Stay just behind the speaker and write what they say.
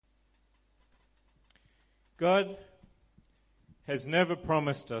God has never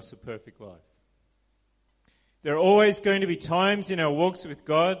promised us a perfect life. There are always going to be times in our walks with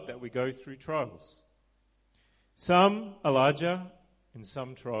God that we go through trials. Some are larger and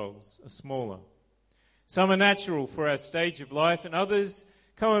some trials are smaller. Some are natural for our stage of life and others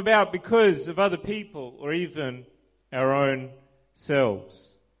come about because of other people or even our own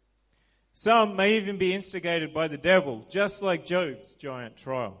selves. Some may even be instigated by the devil, just like Job's giant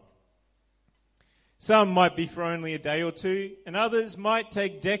trial. Some might be for only a day or two, and others might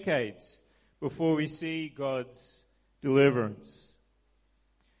take decades before we see God's deliverance.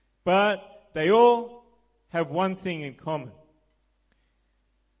 But they all have one thing in common,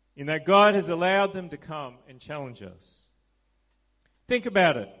 in that God has allowed them to come and challenge us. Think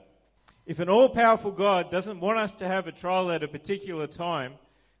about it. If an all-powerful God doesn't want us to have a trial at a particular time,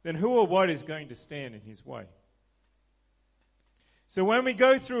 then who or what is going to stand in his way? So when we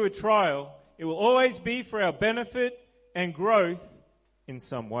go through a trial, it will always be for our benefit and growth in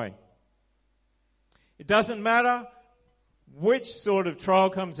some way. It doesn't matter which sort of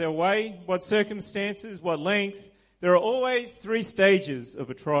trial comes our way, what circumstances, what length. There are always 3 stages of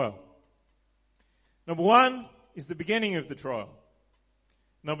a trial. Number 1 is the beginning of the trial.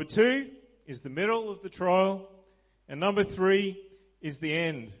 Number 2 is the middle of the trial. And number 3 is the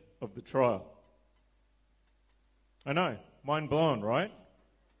end of the trial. I know, mind blown, right?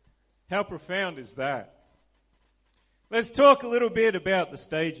 How profound is that? Let's talk a little bit about the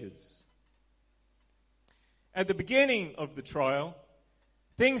stages. At the beginning of the trial,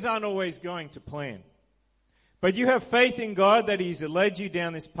 things aren't always going to plan. But you have faith in God that He's led you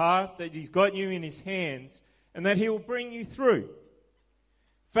down this path, that He's got you in His hands, and that He will bring you through.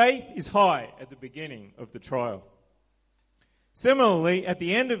 Faith is high at the beginning of the trial. Similarly, at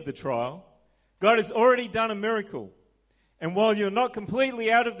the end of the trial, God has already done a miracle. And while you're not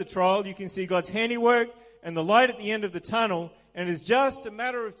completely out of the trial, you can see God's handiwork and the light at the end of the tunnel, and it is just a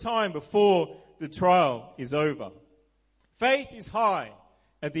matter of time before the trial is over. Faith is high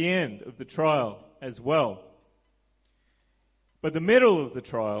at the end of the trial as well. But the middle of the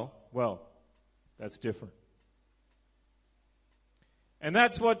trial, well, that's different. And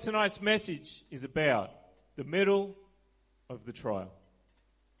that's what tonight's message is about, the middle of the trial.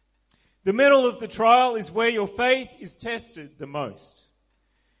 The middle of the trial is where your faith is tested the most.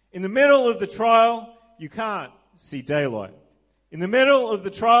 In the middle of the trial, you can't see daylight. In the middle of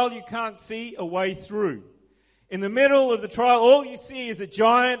the trial, you can't see a way through. In the middle of the trial, all you see is a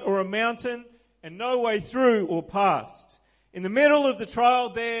giant or a mountain and no way through or past. In the middle of the trial,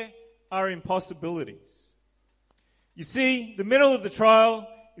 there are impossibilities. You see, the middle of the trial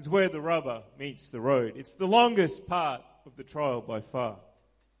is where the rubber meets the road. It's the longest part of the trial by far.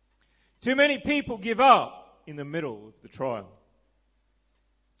 Too many people give up in the middle of the trial.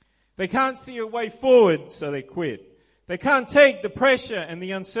 They can't see a way forward, so they quit. They can't take the pressure and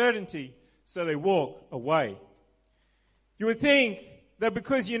the uncertainty, so they walk away. You would think that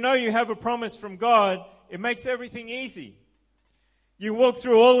because you know you have a promise from God, it makes everything easy. You walk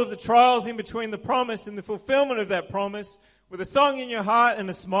through all of the trials in between the promise and the fulfillment of that promise with a song in your heart and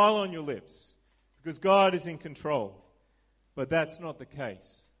a smile on your lips, because God is in control. But that's not the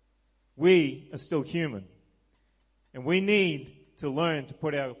case. We are still human, and we need to learn to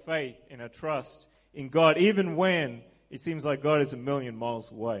put our faith and our trust in God, even when it seems like God is a million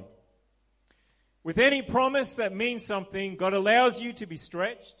miles away. With any promise that means something, God allows you to be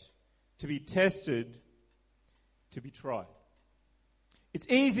stretched, to be tested, to be tried. It's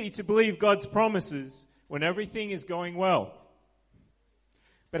easy to believe God's promises when everything is going well.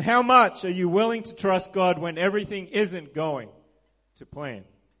 But how much are you willing to trust God when everything isn't going to plan?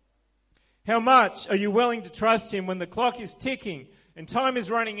 How much are you willing to trust Him when the clock is ticking and time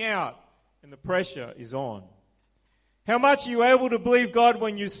is running out and the pressure is on? How much are you able to believe God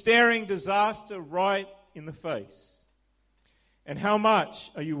when you're staring disaster right in the face? And how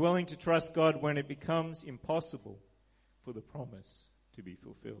much are you willing to trust God when it becomes impossible for the promise to be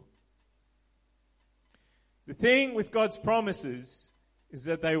fulfilled? The thing with God's promises is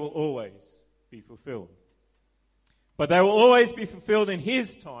that they will always be fulfilled. But they will always be fulfilled in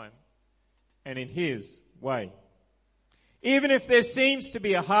His time and in His way. Even if there seems to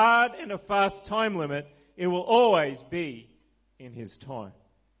be a hard and a fast time limit, it will always be in His time.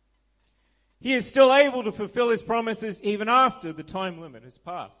 He is still able to fulfill His promises even after the time limit has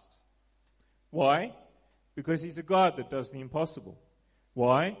passed. Why? Because He's a God that does the impossible.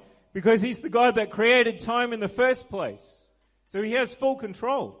 Why? Because He's the God that created time in the first place. So He has full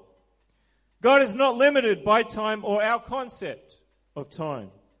control. God is not limited by time or our concept of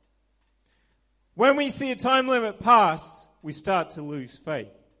time. When we see a time limit pass, we start to lose faith.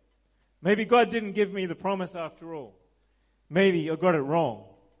 Maybe God didn't give me the promise after all. Maybe I got it wrong.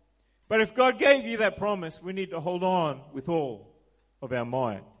 But if God gave you that promise, we need to hold on with all of our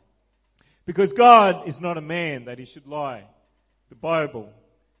might. Because God is not a man that he should lie. The Bible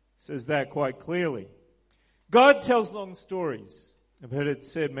says that quite clearly. God tells long stories. I've heard it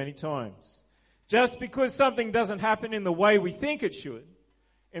said many times. Just because something doesn't happen in the way we think it should,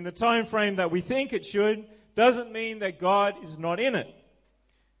 in the time frame that we think it should, doesn't mean that God is not in it.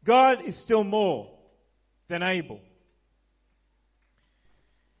 God is still more than able.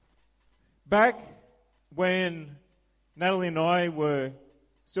 Back when Natalie and I were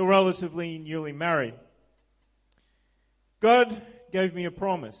still relatively newly married, God gave me a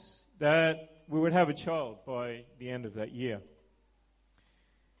promise that we would have a child by the end of that year.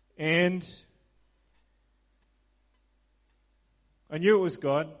 And I knew it was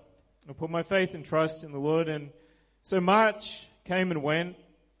God. I put my faith and trust in the Lord. And so March came and went,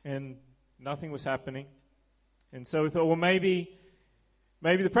 and nothing was happening. And so we thought, well, maybe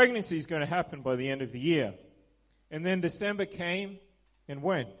the pregnancy is going to happen by the end of the year. And then December came and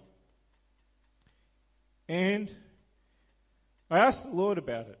went. And I asked the Lord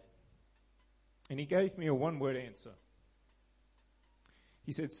about it. And he gave me a one-word answer.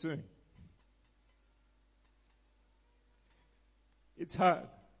 He said, soon. It's hard.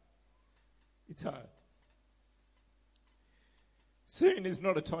 It's hard. Soon is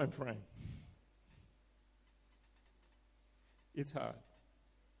not a time frame. It's hard.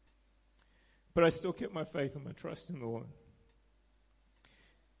 But I still kept my faith and my trust in the Lord.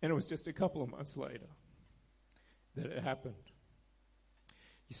 And it was just a couple of months later that it happened.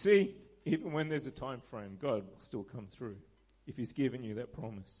 You see, even when there's a time frame, God will still come through if he's given you that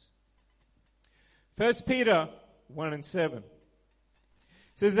promise. 1 Peter 1:7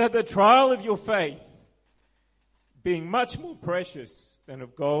 says that the trial of your faith, being much more precious than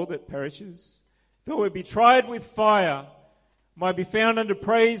of gold that perishes, though it be tried with fire, might be found unto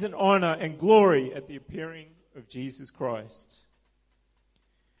praise and honor and glory at the appearing of Jesus Christ.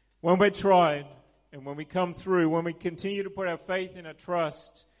 When we're tried and when we come through, when we continue to put our faith and our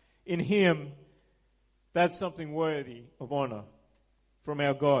trust in him, that's something worthy of honor from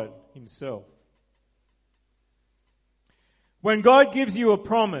our God himself. When God gives you a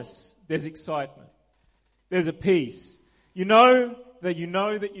promise, there's excitement. There's a peace. You know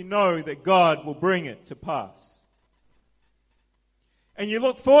that God will bring it to pass. And you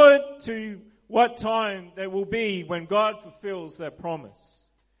look forward to what time there will be when God fulfills that promise.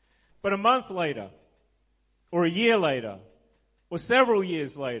 But a month later, or a year later, or several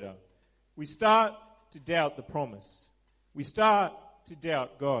years later, we start to doubt the promise. We start to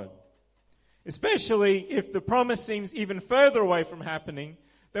doubt God. Especially if the promise seems even further away from happening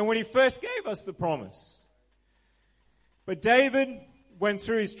than when he first gave us the promise. But David went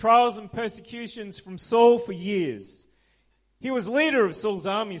through his trials and persecutions from Saul for years. He was leader of Saul's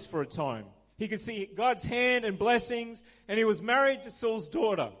armies for a time. He could see God's hand and blessings, and he was married to Saul's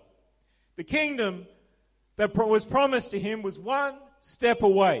daughter. The kingdom that was promised to him was one step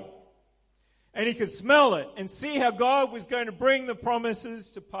away. And he could smell it and see how God was going to bring the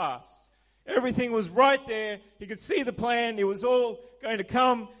promises to pass. Everything was right there. He could see the plan. It was all going to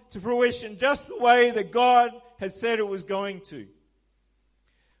come to fruition just the way that God had said it was going to.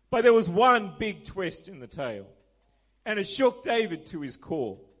 But there was one big twist in the tale, and it shook David to his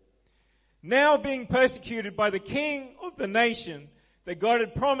core. Now being persecuted by the king of the nation that God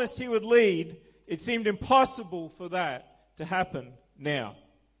had promised he would lead, it seemed impossible for that to happen now.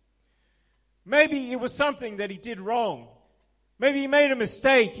 Maybe it was something that he did wrong. Maybe he made a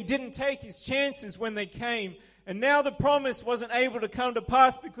mistake. He didn't take his chances when they came. And now the promise wasn't able to come to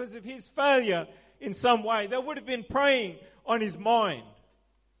pass because of his failure in some way. That would have been preying on his mind.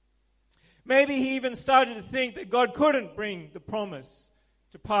 Maybe he even started to think that God couldn't bring the promise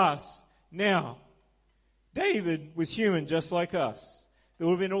to pass now. David was human just like us. There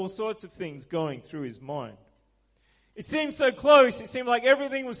would have been all sorts of things going through his mind. It seemed so close. It seemed like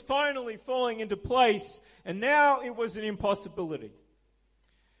everything was finally falling into place, and now it was an impossibility.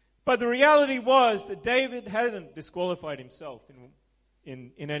 But the reality was that David hadn't disqualified himself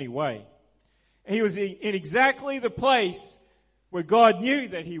in any way. He was in exactly the place where God knew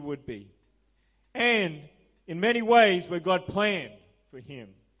that he would be, and in many ways where God planned for him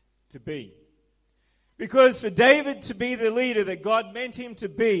to be. Because for David to be the leader that God meant him to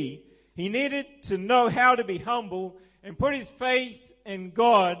be, he needed to know how to be humble and put his faith in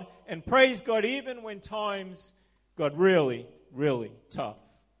God and praise God even when times got really, really tough.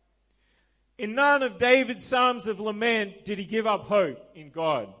 In none of David's Psalms of lament did he give up hope in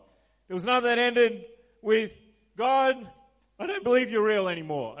God. There was none that ended with, God, I don't believe you're real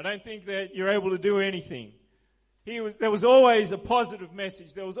anymore. I don't think that you're able to do anything. There was always a positive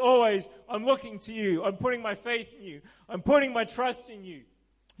message. There was always, I'm looking to you. I'm putting my faith in you. I'm putting my trust in you.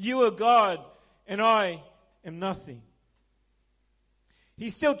 You are God and I am nothing. He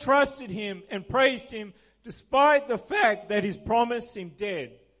still trusted him and praised him despite the fact that his promise seemed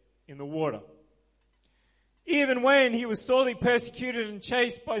dead in the water. Even when he was sorely persecuted and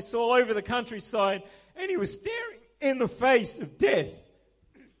chased by Saul over the countryside and he was staring in the face of death.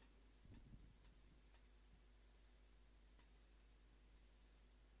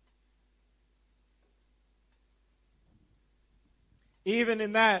 Even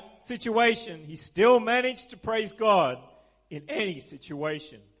in that situation, he still managed to praise God in any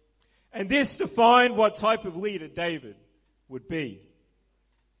situation. And this defined what type of leader David would be.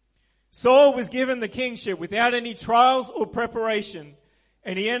 Saul was given the kingship without any trials or preparation,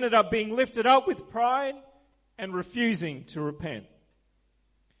 and he ended up being lifted up with pride and refusing to repent.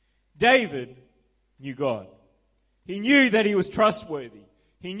 David knew God. He knew that he was trustworthy.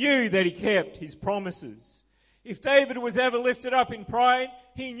 He knew that he kept his promises. If David was ever lifted up in pride,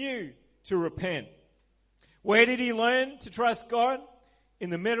 he knew to repent. Where did he learn to trust God? In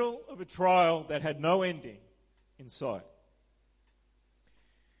the middle of a trial that had no ending in sight.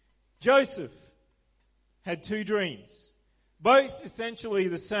 Joseph had two dreams, both essentially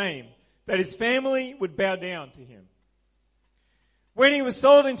the same, that his family would bow down to him. When he was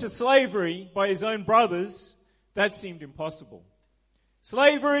sold into slavery by his own brothers, that seemed impossible.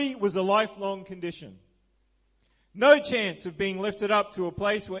 Slavery was a lifelong condition. No chance of being lifted up to a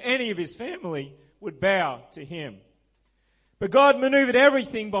place where any of his family would bow to him. But God maneuvered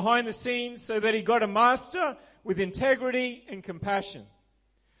everything behind the scenes so that he got a master with integrity and compassion.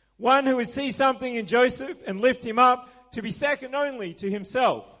 One who would see something in Joseph and lift him up to be second only to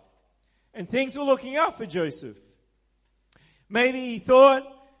himself. And things were looking up for Joseph. Maybe he thought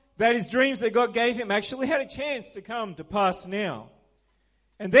that his dreams that God gave him actually had a chance to come to pass now.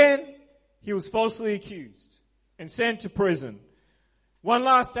 And then he was falsely accused and sent to prison. One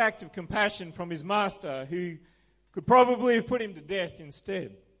last act of compassion from his master, who could probably have put him to death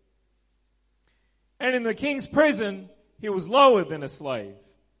instead. And in the king's prison, he was lower than a slave.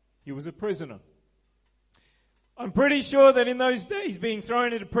 He was a prisoner. I'm pretty sure that in those days, being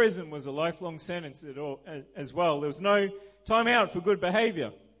thrown into prison was a lifelong sentence as well. There was no time out for good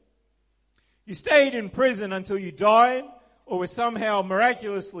behavior. You stayed in prison until you died or were somehow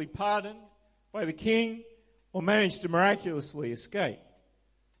miraculously pardoned by the king or managed to miraculously escape.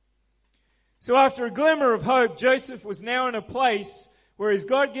 So after a glimmer of hope, Joseph was now in a place where his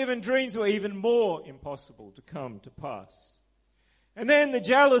God-given dreams were even more impossible to come to pass. And then the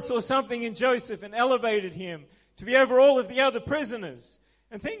jailer saw something in Joseph and elevated him to be over all of the other prisoners.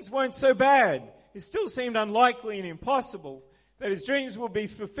 And things weren't so bad. It still seemed unlikely and impossible that his dreams would be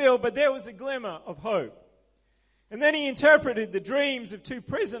fulfilled, but there was a glimmer of hope. And then he interpreted the dreams of two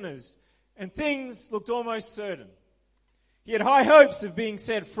prisoners, and things looked almost certain. He had high hopes of being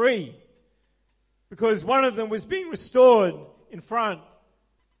set free because one of them was being restored in front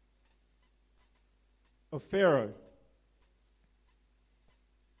of Pharaoh.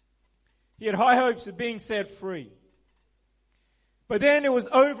 He had high hopes of being set free. But then it was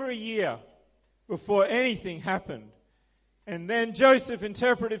over a year before anything happened. And then Joseph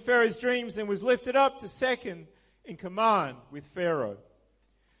interpreted Pharaoh's dreams and was lifted up to second in command with Pharaoh.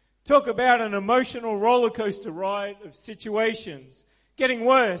 Talk about an emotional roller coaster ride of situations, getting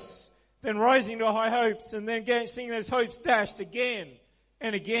worse, then rising to high hopes, and then seeing those hopes dashed again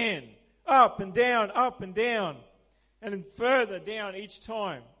and again, up and down, and then further down each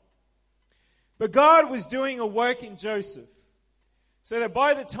time. But God was doing a work in Joseph, so that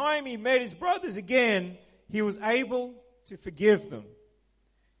by the time he met his brothers again, he was able to forgive them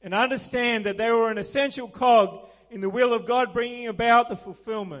and understand that they were an essential cog in the will of God, bringing about the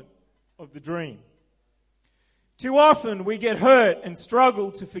fulfillment of the dream. Too often we get hurt and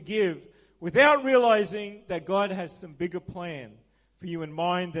struggle to forgive without realizing that God has some bigger plan for you in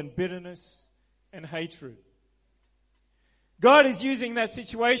mind than bitterness and hatred. God is using that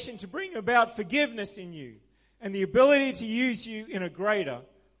situation to bring about forgiveness in you and the ability to use you in a greater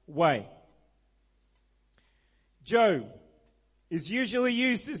way. Job is usually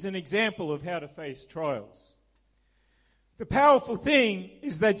used as an example of how to face trials. The powerful thing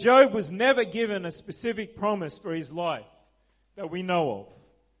is that Job was never given a specific promise for his life that we know of.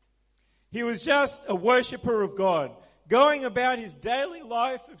 He was just a worshiper of God, going about his daily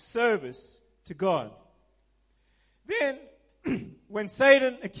life of service to God. Then, when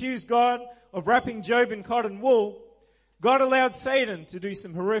Satan accused God of wrapping Job in cotton wool, God allowed Satan to do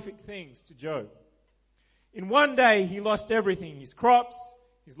some horrific things to Job. In one day, he lost everything: his crops,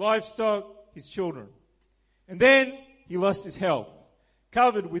 his livestock, his children. And then he lost his health,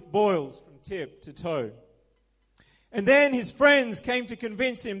 covered with boils from tip to toe. And then his friends came to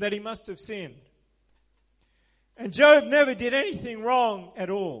convince him that he must have sinned. And Job never did anything wrong at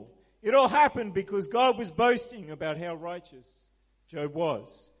all. It all happened because God was boasting about how righteous Job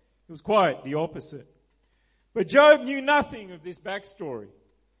was. It was quite the opposite. But Job knew nothing of this backstory.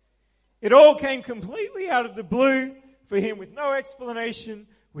 It all came completely out of the blue for him, with no explanation,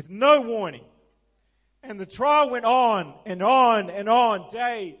 with no warning. And the trial went on and on and on,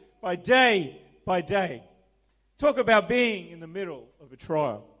 day by day by day. Talk about being in the middle of a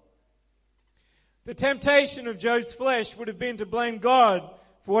trial. The temptation of Job's flesh would have been to blame God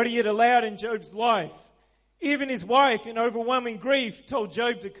for what he had allowed in Job's life. Even his wife, in overwhelming grief, told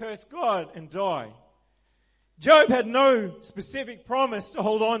Job to curse God and die. Job had no specific promise to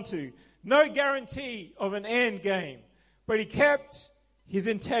hold on to, no guarantee of an end game, but he kept his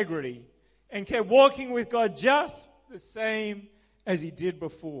integrity and kept walking with God just the same as he did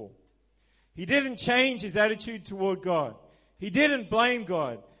before. He didn't change his attitude toward God. He didn't blame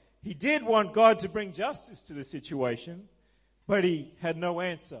God. He did want God to bring justice to the situation, but he had no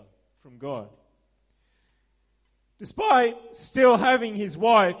answer from God. Despite still having his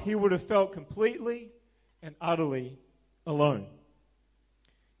wife, he would have felt completely and utterly alone.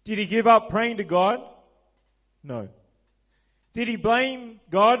 Did he give up praying to God? No. Did he blame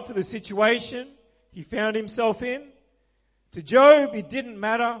God for the situation he found himself in? To Job, it didn't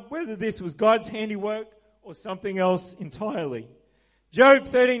matter whether this was God's handiwork or something else entirely. Job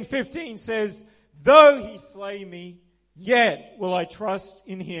 13:15 says, "Though he slay me, yet will I trust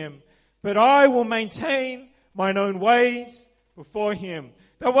in him, but I will maintain mine own ways before him."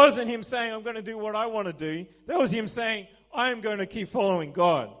 That wasn't him saying, "I'm going to do what I want to do." That was him saying, "I'm going to keep following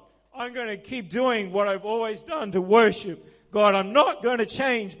God. I'm going to keep doing what I've always done to worship God. I'm not going to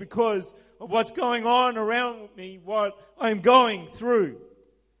change because of what's going on around me, what I'm going through."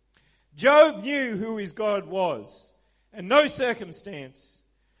 Job knew who his God was, and no circumstance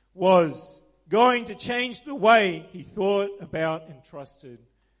was going to change the way he thought about and trusted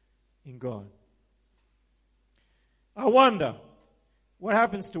in God. I wonder what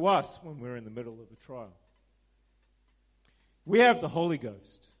happens to us when we're in the middle of a trial. We have the Holy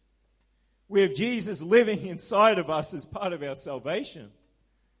Ghost. We have Jesus living inside of us as part of our salvation.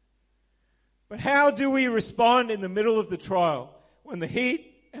 But how do we respond in the middle of the trial when the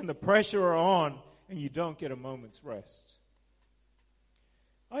heat and the pressure are on and you don't get a moment's rest?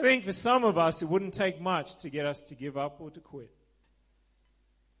 I think for some of us it wouldn't take much to get us to give up or to quit.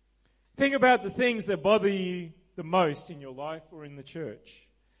 Think about the things that bother you the most in your life or in the church.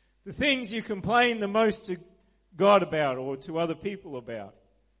 The things you complain the most to God about or to other people about.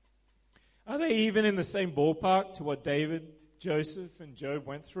 Are they even in the same ballpark to what David, Joseph, and Job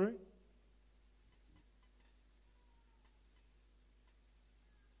went through?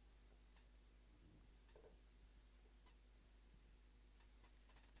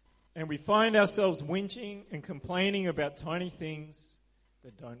 And we find ourselves whinging and complaining about tiny things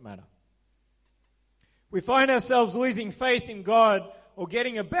that don't matter. We find ourselves losing faith in God or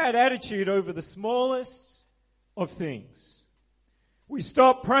getting a bad attitude over the smallest of things. We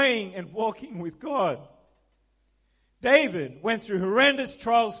stop praying and walking with God. David went through horrendous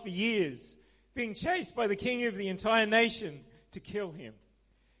trials for years, being chased by the king of the entire nation to kill him.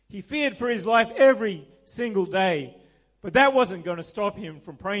 He feared for his life every single day, but that wasn't going to stop him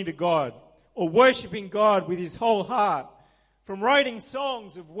from praying to God or worshiping God with his whole heart, from writing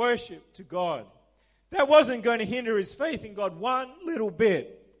songs of worship to God. That wasn't going to hinder his faith in God one little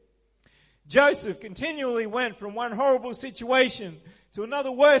bit. Joseph continually went from one horrible situation to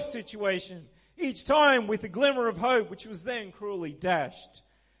another worse situation, each time with a glimmer of hope, which was then cruelly dashed,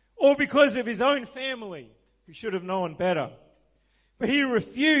 all because of his own family, who should have known better. But he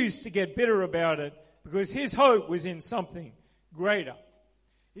refused to get bitter about it because his hope was in something greater.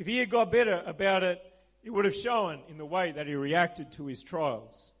 If he had got bitter about it, it would have shown in the way that he reacted to his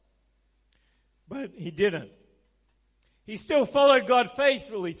trials. But he didn't. He still followed God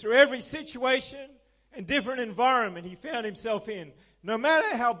faithfully through every situation and different environment he found himself in, no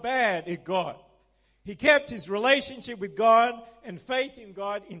matter how bad it got. He kept his relationship with God and faith in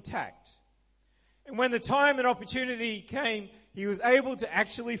God intact. And when the time and opportunity came, he was able to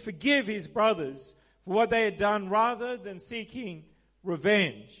actually forgive his brothers for what they had done rather than seeking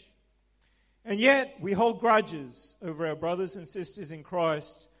revenge. And yet we hold grudges over our brothers and sisters in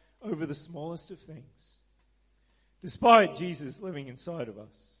Christ over the smallest of things, despite Jesus living inside of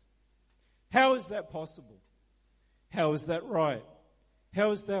us. How is that possible? How is that right?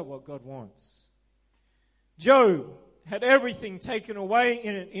 How is that what God wants? Job had everything taken away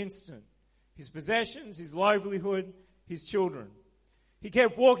in an instant. His possessions, his livelihood, his children. He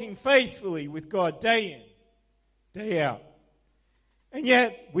kept walking faithfully with God day in, day out. And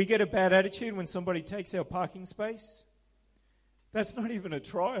yet, we get a bad attitude when somebody takes our parking space. That's not even a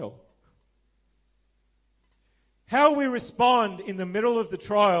trial. How we respond in the middle of the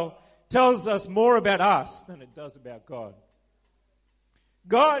trial tells us more about us than it does about God.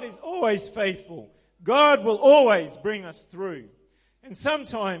 God is always faithful. God will always bring us through. And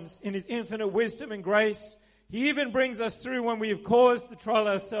sometimes, in His infinite wisdom and grace, He even brings us through when we have caused the trial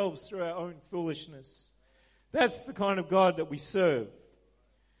ourselves through our own foolishness. That's the kind of God that we serve.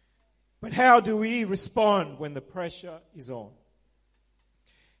 But how do we respond when the pressure is on?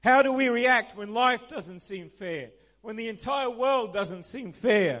 How do we react when life doesn't seem fair? When the entire world doesn't seem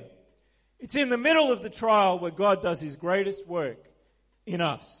fair? It's in the middle of the trial where God does His greatest work in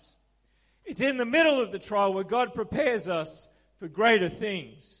us. It's in the middle of the trial where God prepares us for greater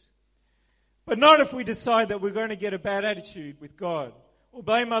things. But not if we decide that we're going to get a bad attitude with God, or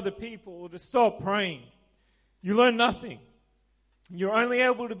blame other people, or to stop praying. You learn nothing. You're only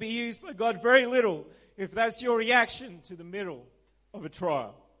able to be used by God very little if that's your reaction to the middle of a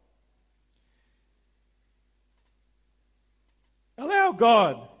trial. Allow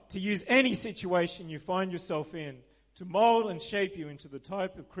God to use any situation you find yourself in to mold and shape you into the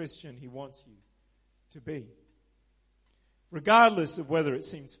type of Christian He wants you to be. Regardless of whether it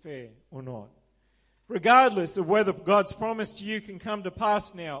seems fair or not. Regardless of whether God's promise to you can come to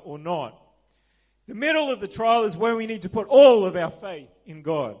pass now or not. The middle of the trial is where we need to put all of our faith in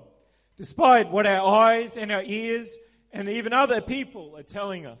God. Despite what our eyes and our ears and even other people are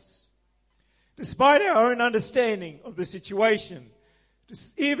telling us. Despite our own understanding of the situation.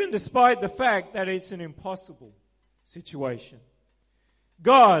 Even despite the fact that it's an impossible situation.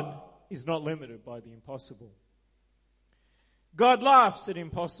 God is not limited by the impossible. God laughs at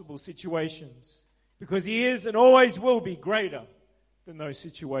impossible situations because He is and always will be greater than those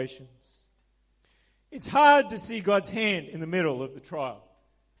situations. It's hard to see God's hand in the middle of the trial.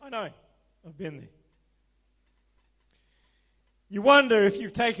 I know, I've been there. You wonder if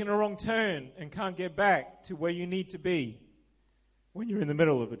you've taken a wrong turn and can't get back to where you need to be when you're in the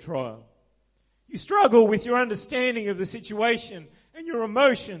middle of a trial. You struggle with your understanding of the situation and your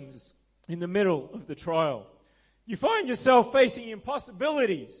emotions in the middle of the trial. You find yourself facing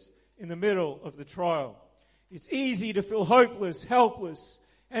impossibilities in the middle of the trial. It's easy to feel hopeless, helpless,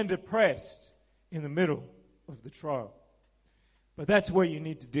 and depressed in the middle of the trial. But that's where you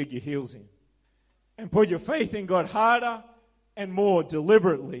need to dig your heels in and put your faith in God harder and more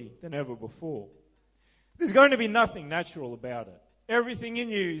deliberately than ever before. There's going to be nothing natural about it. Everything in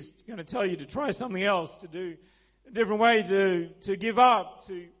you is going to tell you to try something else, to do a different way, to give up,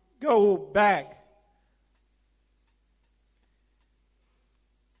 to go back.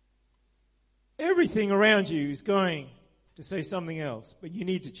 Everything around you is going to say something else, but you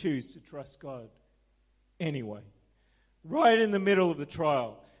need to choose to trust God anyway. Right in the middle of the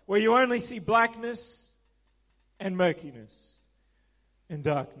trial, where you only see blackness and murkiness and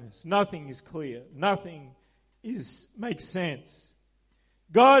darkness. Nothing is clear. Nothing makes sense.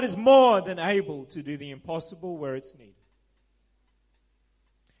 God is more than able to do the impossible where it's needed.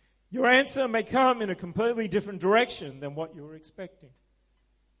 Your answer may come in a completely different direction than what you were expecting.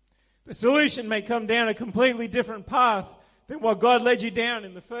 The solution may come down a completely different path than what God led you down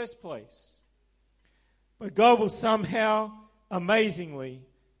in the first place. But God will somehow, amazingly,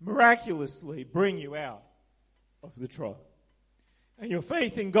 miraculously bring you out of the trial. And your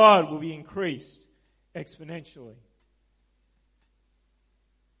faith in God will be increased exponentially.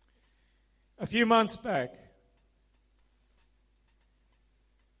 A few months back,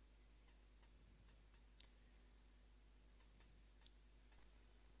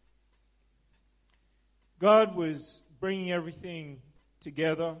 God was bringing everything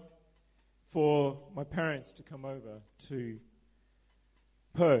together for my parents to come over to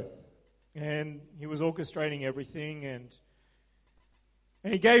Perth. And He was orchestrating everything, and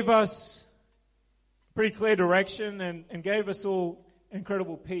He gave us pretty clear direction and gave us all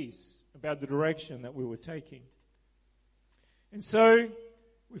incredible peace about the direction that we were taking. And so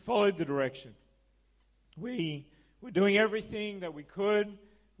we followed the direction. We were doing everything that we could.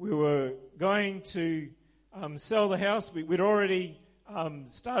 We were going to sell the house. We'd already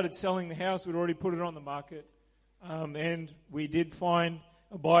started selling the house. We'd already put it on the market. And we did find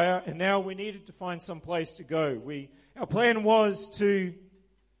a buyer. And now we needed to find some place to go. Our plan was to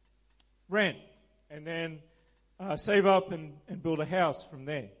rent and then save up and build a house from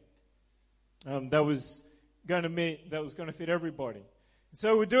there. That was going to fit everybody.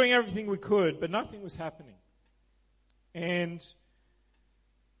 So we're doing everything we could, but nothing was happening. And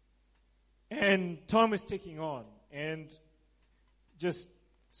time was ticking on. And just,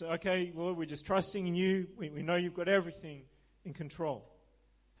 so, okay, Lord, we're just trusting in you. We know you've got everything in control.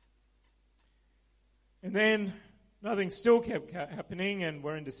 And then nothing still kept happening, and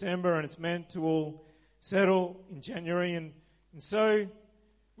we're in December, and it's meant to all settle in January. And so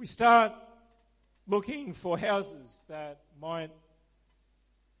we start looking for houses that might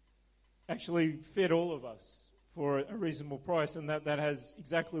actually fit all of us for a reasonable price, and that has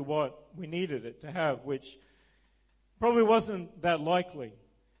exactly what we needed it to have, which probably wasn't that likely.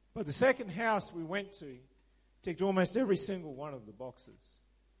 But the second house we went to ticked almost every single one of the boxes.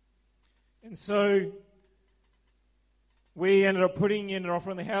 And so we ended up putting in an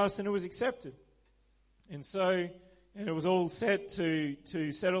offer on the house, and it was accepted. And it was all set to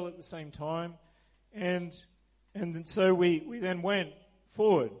settle at the same time. And so we then went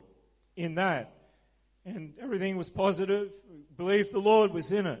forward in that. And everything was positive. We believed the Lord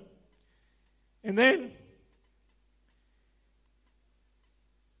was in it. And then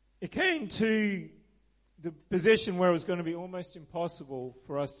it came to the position where it was going to be almost impossible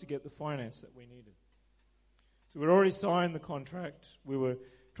for us to get the finance that we needed. So we'd already signed the contract. We were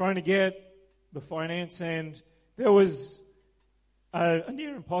trying to get the finance, and there was a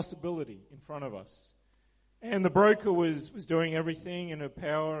near impossibility in front of us. And the broker was doing everything in her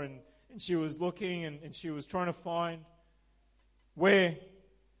power, and she was looking, and she was trying to find where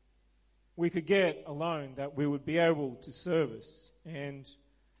we could get a loan that we would be able to service. And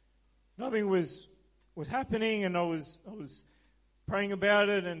nothing was happening, and I was praying about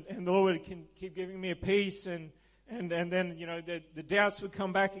it, and the Lord would keep giving me a peace, and then, you know, the doubts would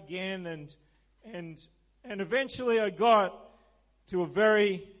come back again, and eventually I got to a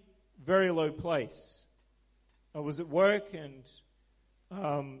very, very low place. I was at work, and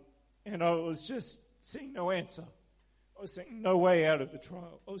I was just seeing no answer. I was seeing no way out of the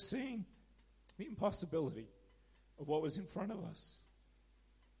trial. I was seeing the impossibility of what was in front of us.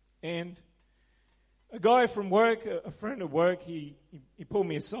 And a guy from work, a friend at work, he pulled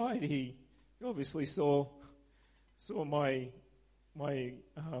me aside. He obviously saw my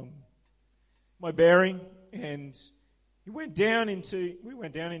bearing, and we went down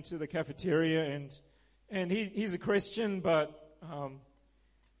into the cafeteria, and he's a Christian, but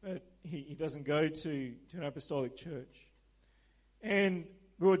he doesn't go to an apostolic church. And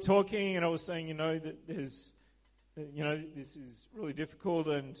we were talking, and I was saying, that this is really difficult,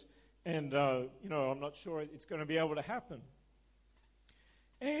 and I'm not sure it's going to be able to happen.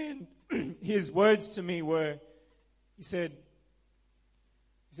 And his words to me were, he said,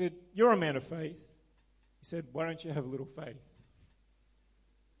 "You're a man of faith." He said, "Why don't you have a little faith?"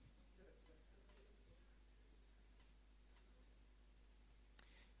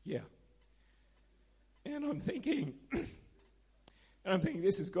 Yeah. And I'm thinking,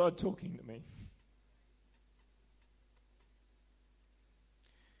 this is God talking to me.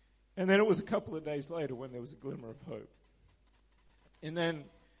 And then it was a couple of days later when there was a glimmer of hope. And then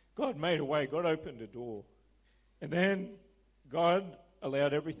God made a way. God opened a door. And then God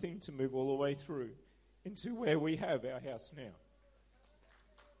allowed everything to move all the way through into where we have our house now.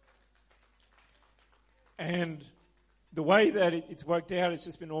 And the way that it's worked out, it's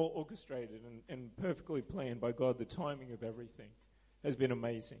just been all orchestrated and perfectly planned by God. The timing of everything has been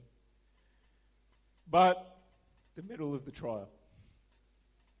amazing. But the middle of the trial,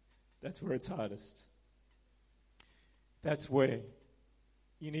 that's where it's hardest. That's where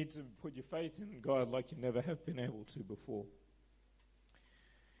you need to put your faith in God like you never have been able to before.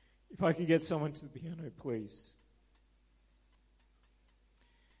 If I could get someone to the piano, please.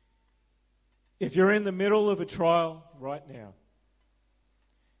 If you're in the middle of a trial right now,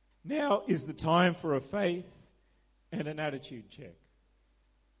 now is the time for a faith and an attitude check.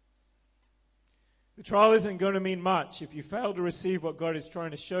 The trial isn't going to mean much if you fail to receive what God is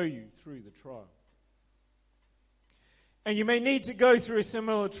trying to show you through the trial. And you may need to go through a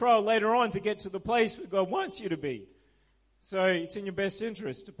similar trial later on to get to the place where God wants you to be. So it's in your best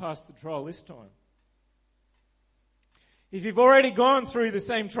interest to pass the trial this time. If you've already gone through the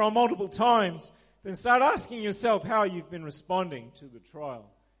same trial multiple times, then start asking yourself how you've been responding to the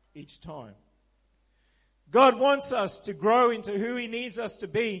trial each time. God wants us to grow into who He needs us to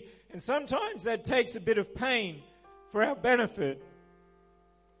be, and sometimes that takes a bit of pain for our benefit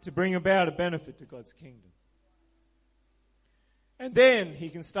to bring about a benefit to God's kingdom. And then He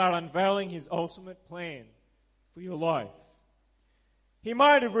can start unveiling His ultimate plan for your life. He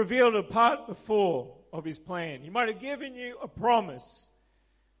might have revealed a part before of His plan. He might have given you a promise,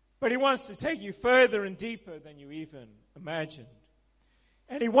 but He wants to take you further and deeper than you even imagined.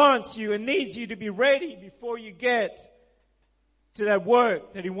 And He wants you and needs you to be ready before you get to that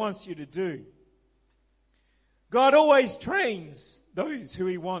work that He wants you to do. God always trains those who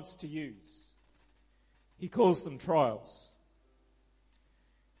He wants to use. He calls them trials.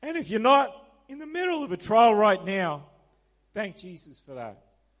 And if you're not in the middle of a trial right now, thank Jesus for that.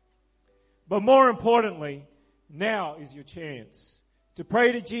 But more importantly, now is your chance to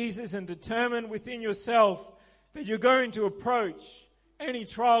pray to Jesus and determine within yourself that you're going to approach any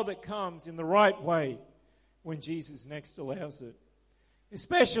trial that comes in the right way when Jesus next allows it.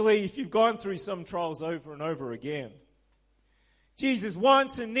 Especially if you've gone through some trials over and over again. Jesus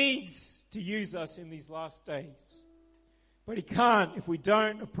wants and needs to use us in these last days. But He can't if we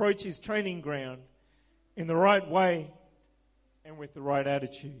don't approach His training ground in the right way and with the right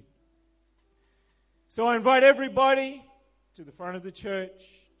attitude. So I invite everybody to the front of the church,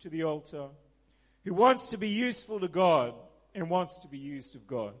 to the altar, who wants to be useful to God and wants to be used of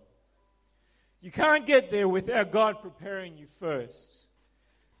God. You can't get there without God preparing you first.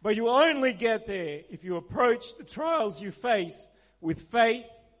 But you will only get there if you approach the trials you face with faith,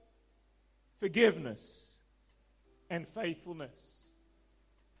 forgiveness, and faithfulness.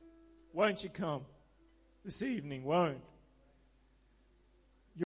 Won't you come this evening? Won't?